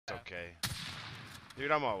It's okay.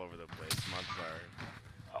 Dude, I'm all over the place. I'm sorry.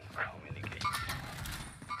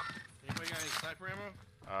 Anybody got any sniper ammo?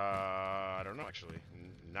 I don't know actually.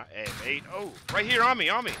 Not M8. Oh, right here on me,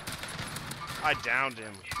 on me. I downed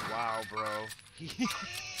him. Wow, bro. He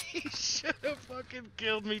should have fucking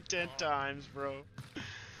killed me 10 times, bro.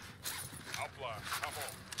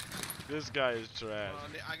 This guy is trash.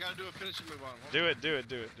 I gotta do a finishing move on him. Do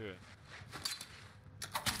it.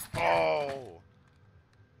 Oh.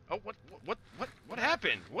 Oh, what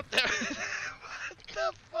happened? What the what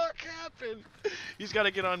the fuck happened? He's got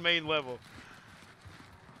to get on main level.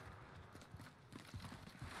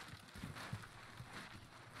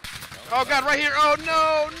 Oh god, right here. Oh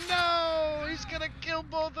no, he's gonna kill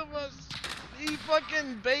both of us. He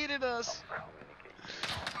fucking baited us.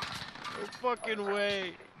 No fucking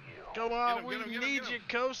way. Come on, we need you,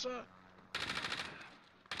 Kosa.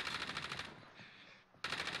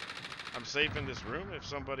 I'm safe in this room if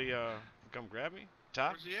somebody come grab me.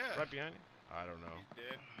 Top? Where's he at? Right behind you? I don't know. He's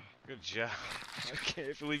dead. Good job. I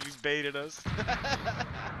can't believe you baited us.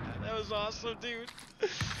 That was awesome, dude.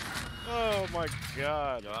 Oh my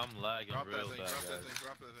god. Yo, I'm lagging Drop real that bad, thing, guys.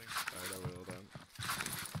 drop that thing. Alright, I will then.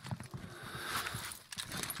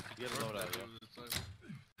 Get a load out, yo.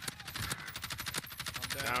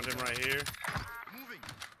 Found him right here. Moving.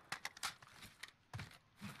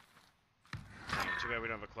 Too bad we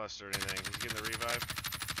don't have a cluster or anything. He's getting the revive.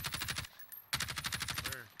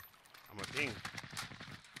 Where? I'm a king.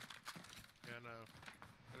 Yeah, no.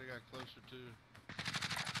 I got closer too.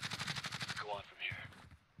 Go on from here.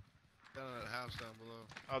 Down in that house down below.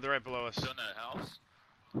 Oh, they're right below us. Still in that house?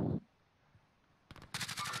 Right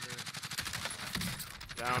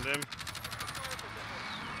there. Downed him.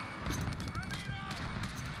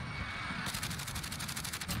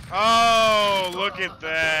 Oh, look at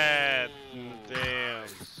that. Damn.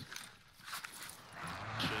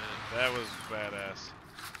 That was badass.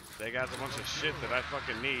 They got a bunch of shit that I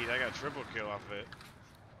fucking need. I got triple kill off it.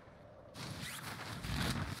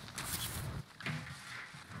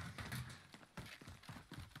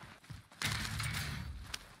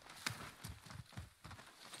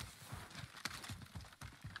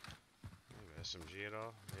 SMG at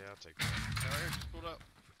all? Yeah, I'll take that. Yeah, right here, just pulled up.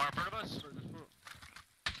 Far in front of us? Just pulled up.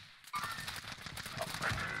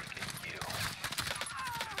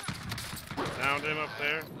 Downed him up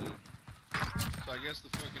there. So I guess the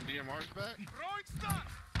fucking DMR's back? Throwing stuff.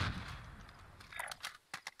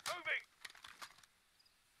 Moving.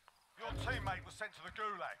 Your teammate was sent to the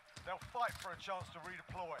gulag. They'll fight for a chance to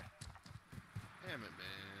redeploy. Damn it,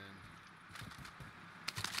 man.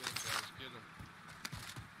 Get him, guys, get him.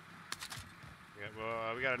 Yeah,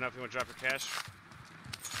 well, we got enough. You want to drop your cash?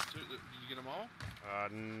 Did you get them all? I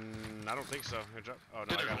don't think so. Here, drop. Oh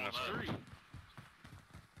no, I got enough. Three.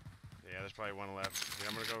 Yeah, there's probably one left. Yeah,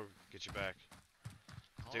 I'm gonna go get you back.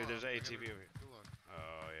 Dude, there's an ATV over here.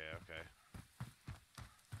 Oh yeah, okay.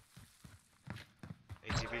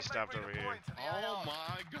 ATV stopped over here. Oh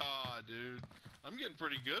my god, dude. I'm getting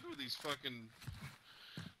pretty good with these fucking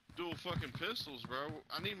dual fucking pistols, bro.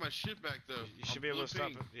 I need my shit back though. You should be able to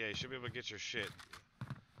stop it. Yeah, you should be able to get your shit.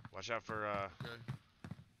 Watch out for Okay.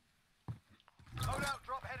 Loadout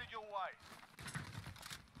drop headed your way.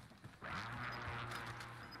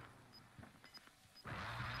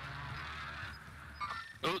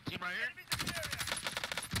 Oh, team right here.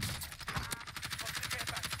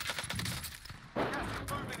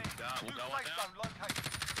 Moving in. Down, New got one safe down. zone located.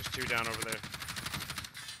 there's two down over there.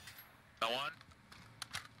 Got one.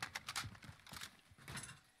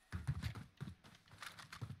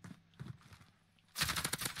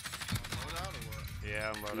 Loadout or what?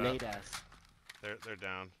 Yeah, I'm loaded Late up. ass. They're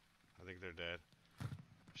down. I think they're dead.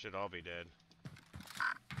 Should all be dead.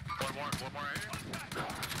 One more right here.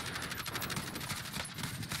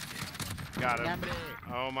 Got him. Damn it.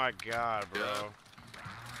 Oh my god, bro. Yeah.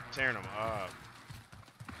 Tearing them up.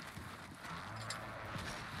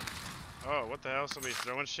 Oh, what the hell? Somebody's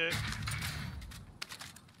throwing shit? I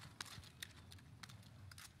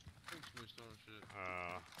think somebody's throwing shit.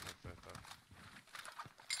 That's what I thought.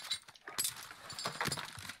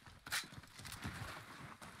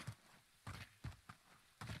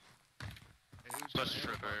 Hey, who's Let's got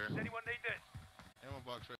strip ammo box? here. Anyone need this? Ammo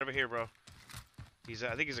box right Over here, bro. He's,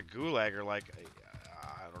 I think he's a gulagger, like,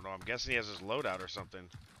 I don't know. I'm guessing he has his loadout or something.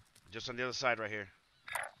 Just on the other side right here.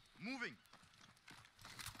 Moving.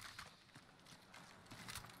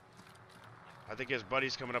 I think his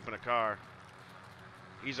buddy's coming up in a car.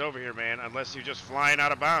 He's over here, man, unless you're just flying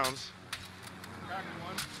out of bounds. Cracked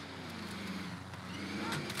one.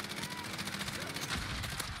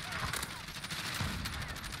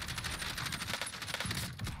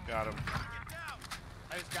 Got him.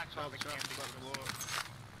 I just got caught with About to blow up.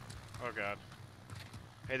 Oh god.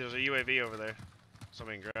 Hey, there's a UAV over there.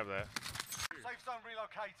 Somebody can grab that. Safe zone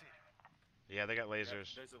relocated. Yeah, they got Yep,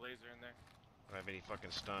 lasers. there's a laser in there. Don't have any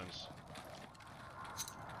fucking stuns.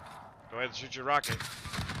 Go ahead and shoot your rocket.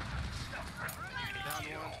 Down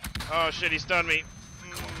one. Oh shit, he stunned me.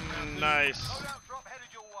 Nice. Loadout drop headed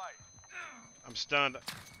your way. I'm stunned.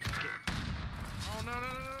 Oh no.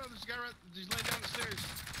 This guy right. He's laying down the stairs.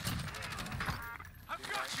 I've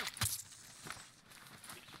got you.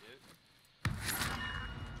 Shit.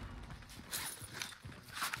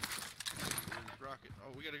 There's rocket.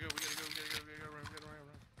 Oh, we gotta go. Run.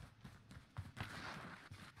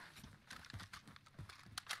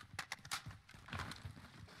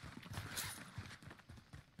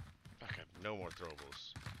 Fuck, I have no more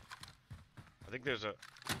throwables. I think there's a...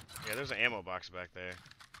 Yeah, there's an ammo box back there.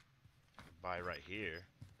 Buy right here.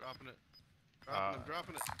 Dropping it.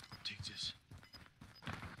 Dropping it. Take this.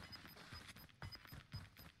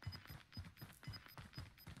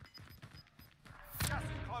 Gas is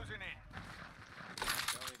closing in.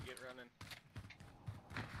 Y'all need to get running.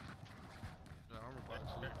 The armor box.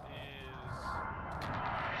 There is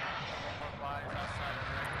one more buys outside of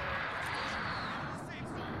right Safe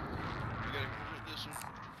zone. We gotta complete this one.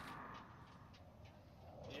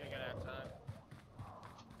 there. You ain't gonna have time.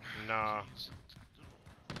 Nah.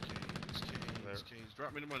 Canes.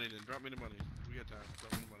 Drop me the money then. Drop me the money. We got time.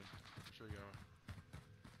 Drop me the money. I'll show y'all.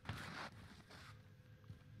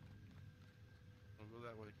 I'll go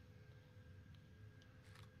that way.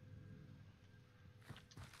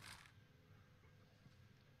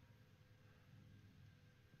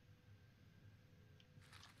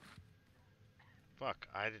 Fuck,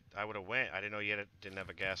 I would have went. I didn't know you didn't have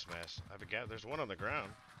a gas mask. I have a gas. There's one on the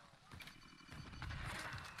ground.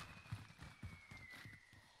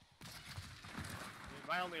 I mean,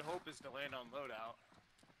 my only hope is to land on loadout.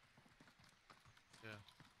 Yeah.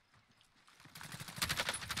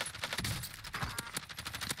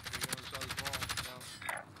 There you go, inside this wall.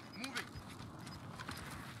 Now. Moving.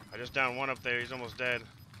 I just downed one up there. He's almost dead.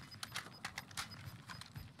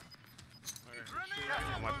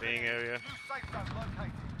 On my ping area. New safe zone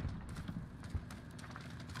located.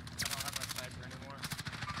 I don't have my sniper anymore.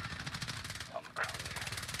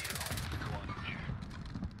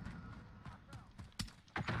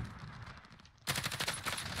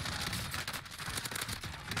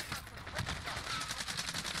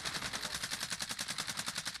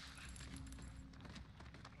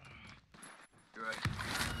 You're right.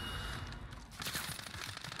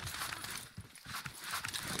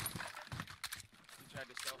 You tried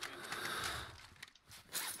to selfie.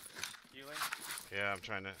 Healing. Yeah, I'm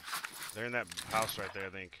trying to. They're in that house right there, I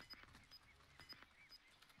think.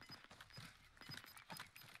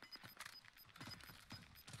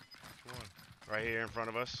 Which one? Right here in front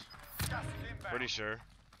of us. Gas is inbound. Pretty sure.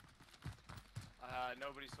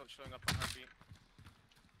 Nobody's still showing up on heartbeat.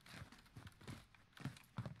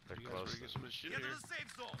 They're You guys close. better get some of this shit Get here. to the safe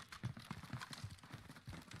zone.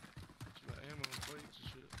 Some of the ammo and plates and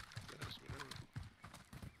shit. Gas, whatever.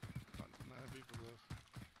 About 9 people left.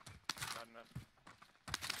 Not enough.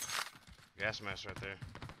 Gas mask right there.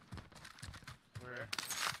 Where?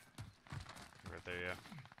 Right there, yeah.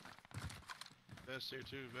 Vest here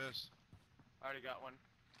too, vest. I already got one.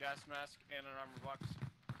 Gas mask and an armor box.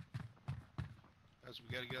 That's we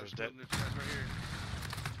gotta get There's us dead. building. That's right here.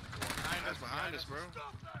 That's behind us, bro.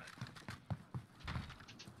 Job.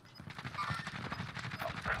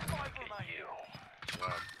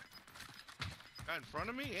 Guy in front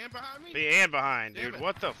of me and behind me? And behind, Damn dude. it.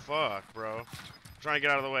 What the fuck, bro? Trying to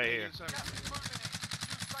get out of the way here. Inside. Gas is moving in.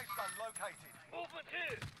 New safe zone located. Movement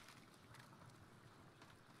here.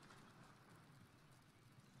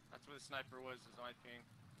 That's where the sniper was my ping.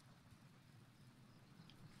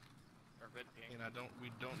 Or red ping. And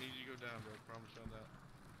we don't need you to go down, bro. Promise you on that.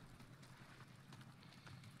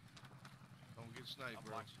 Don't get sniped, I'm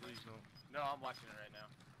bro. watching Please it. don't. No, I'm watching it right now.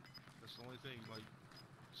 That's the only thing. Like,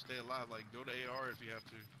 stay alive. Like, go to AR if you have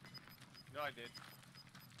to. No, I did.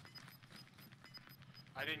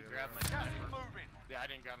 I didn't Yeah, grab my Gas is sniper. moving. Yeah, I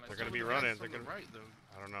didn't grab my They're sniper. gonna be Some of the running. guys They're on the gonna. right though.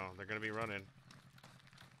 I don't know. They're gonna be running.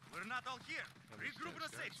 We're not all here. Regroup in a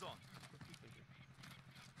safe zone.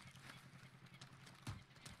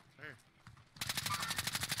 There.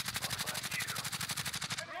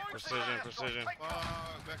 Precision, precision. Back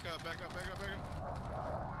up, back up, back up, back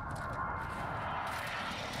up.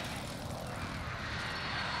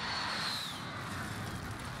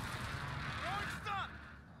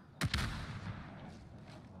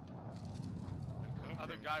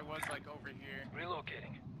 Other guy was like over here.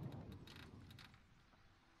 Relocating.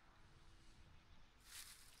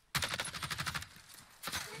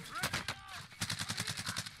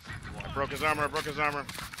 Broke his armor, broke his armor.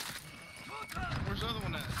 Where's the other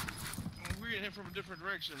one at? We're getting hit from a different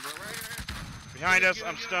direction, bro. Right here. Behind us,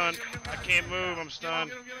 I'm stunned. I can't move, I'm stunned.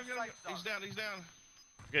 Get him. He's down, he's down.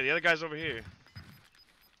 Okay, the other guy's over here.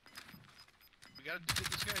 We gotta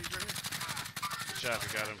get this guy, he's right here. Good job,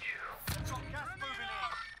 we got him. Gas moving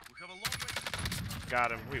in. We have a long way.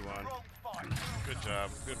 Got him, we won. Wrong fight. Good job,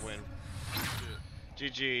 good win.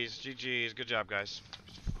 GG's, GG's, good job, guys.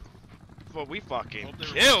 Well, we fucking Hope they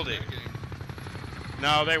were killed watching it. that game.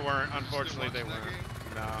 No, they weren't. Still Unfortunately, they watching that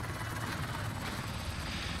weren't. game? No.